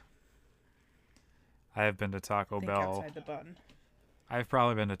 Delicious. I have been to Taco Bell. Outside the bun. I've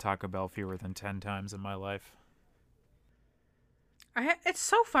probably been to Taco Bell fewer than 10 times in my life. It's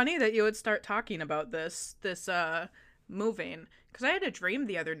so funny that you would start talking about this moving, because I had a dream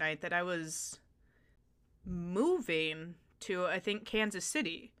the other night that I was moving to, I think, Kansas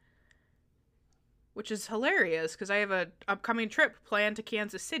City, which is hilarious because I have a upcoming trip planned to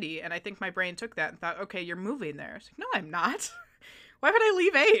Kansas City, and I think my brain took that and thought, okay, you're moving there. It's like, no, I'm not. Why would I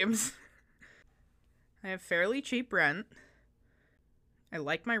leave Ames? I have fairly cheap rent. I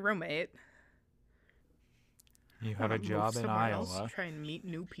like my roommate. You have a job in Iowa. Try and meet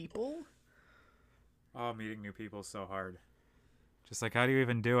new people. Oh, meeting new people is so hard. Just like, how do you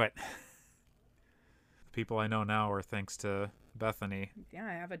even do it? The people I know now are thanks to Bethany. Yeah,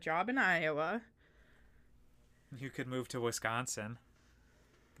 I have a job in Iowa. You could move to Wisconsin.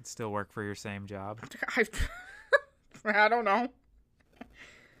 You could still work for your same job. I don't know.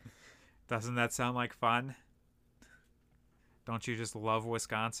 Doesn't that sound like fun? Don't you just love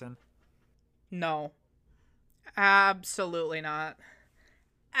Wisconsin? No. Absolutely not.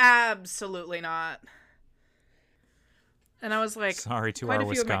 Absolutely not. And I was like, sorry to quite our a few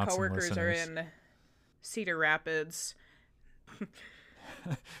Wisconsin of my coworkers listeners. are in Cedar Rapids.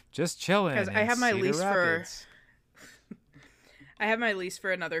 Just chilling. Because I have my Cedar lease Rapids. I have my lease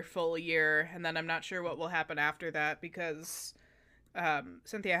for another full year, and then I'm not sure what will happen after that because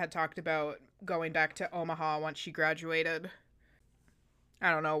Cynthia had talked about going back to Omaha once she graduated. I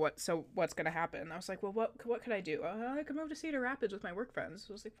don't know what's going to happen. I was like, well, what could I do? I could move to Cedar Rapids with my work friends.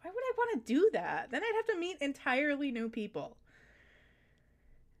 I was like, why would I want to do that? Then I'd have to meet entirely new people.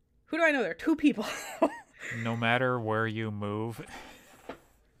 Who do I know there? 2 people. No matter where you move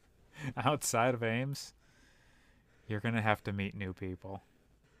outside of Ames, you're going to have to meet new people.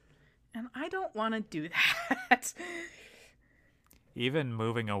 And I don't want to do that. Even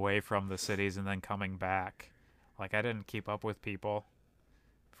moving away from the cities and then coming back. Like, I didn't keep up with people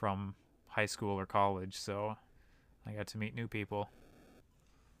from high school or college, so I got to meet new people.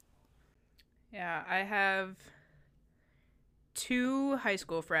 Yeah, I have 2 high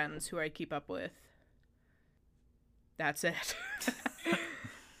school friends who I keep up with. That's it.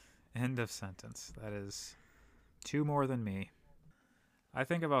 End of sentence. That is 2 more than me. I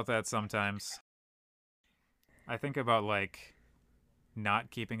think about that sometimes. I think about, like,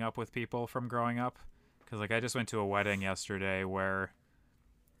 not keeping up with people from growing up. Because, like, I just went to a wedding yesterday where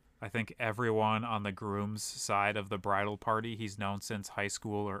I think everyone on the groom's side of the bridal party he's known since high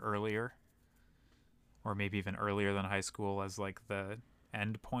school or earlier. Or maybe even earlier than high school as, like, the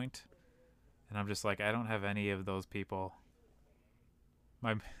end point. And I'm just like, I don't have any of those people.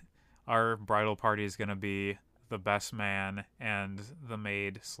 our bridal party is going to be the best man and the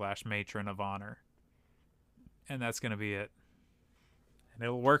maid/matron of honor. And that's going to be it. And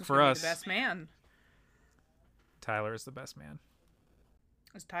it'll work Who's for gonna be us. the best man. Tyler is the best man.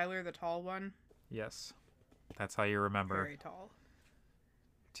 Is Tyler the tall one? Yes. That's how you remember. Very tall.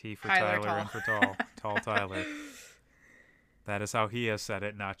 T for Tyler Tyler tall. and for tall. Tall Tyler. That is how he has said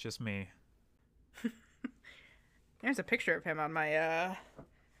it, not just me. There's a picture of him on my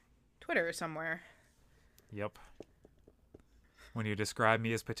Twitter somewhere. Yep. When you described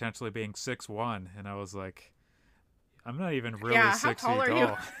me as potentially being 6'1", and I was like, I'm not even really Yeah, 6 how tall feet are you?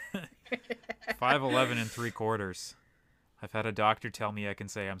 tall. 5'11" and 3/4. I've had a doctor tell me I can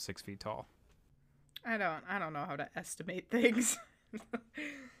say I'm 6 feet tall. I don't know how to estimate things.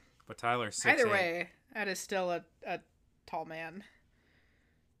 But Tyler's 6'8". Either way, that is still a tall man.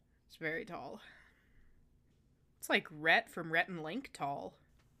 It's very tall. It's like Rhett from Rhett and Link tall.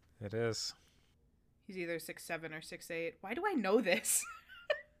 It is. He's either 6'7" or 6'8". Why do I know this?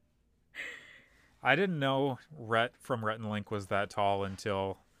 I didn't know Rhett from Rhett and Link was that tall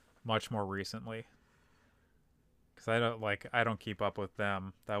until much more recently. Because I don't keep up with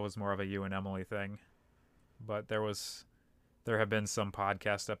them. That was more of a you and Emily thing. But there have been some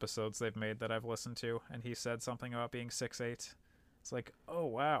podcast episodes they've made that I've listened to, and he said something about being 6'8". It's like, oh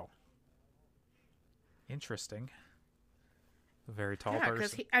wow. Interesting. A very tall Yeah,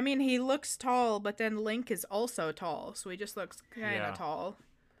 because person. he looks tall, but then Link is also tall, so he just looks kind of Yeah. tall.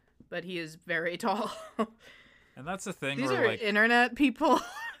 But he is very tall. And that's the thing These where are like internet people,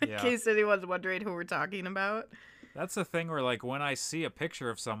 in Yeah. case anyone's wondering who we're talking about. that's the thing where like when I see a picture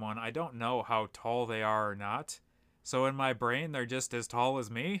of someone, I don't know how tall they are or not. So in my brain, they're just as tall as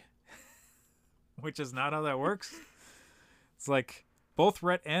me, which is not how that works. It's like both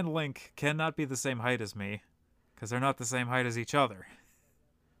Rhett and Link cannot be the same height as me because they're not the same height as each other.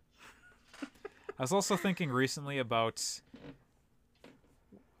 I was also thinking recently about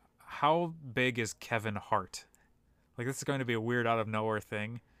how big is Kevin Hart? Like this is going to be a weird out of nowhere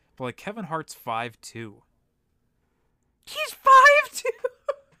thing, but like Kevin Hart's 5'2". He's 5'2".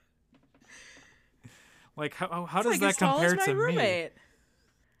 Like how It's does like that as tall compare as my to me? roommate.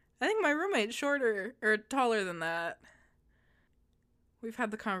 I think my roommate's shorter or taller than that. We've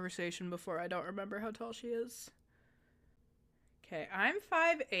had the conversation before. I don't remember how tall she is. Okay, I'm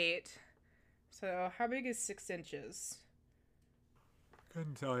 5'8". So how big is 6 inches?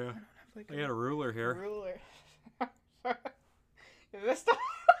 Couldn't tell you. Like I got a ruler here. ruler. Is this tall?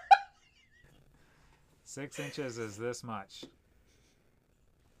 6 inches is this much.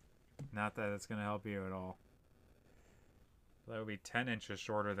 Not that it's gonna help you at all. That would be 10 inches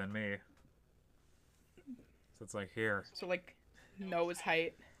shorter than me. So it's like here. So like nose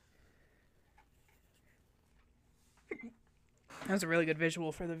height. That was a really good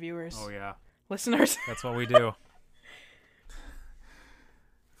visual for the viewers. Oh yeah. Listeners. That's what we do.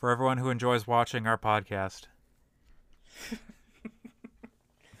 For everyone who enjoys watching our podcast,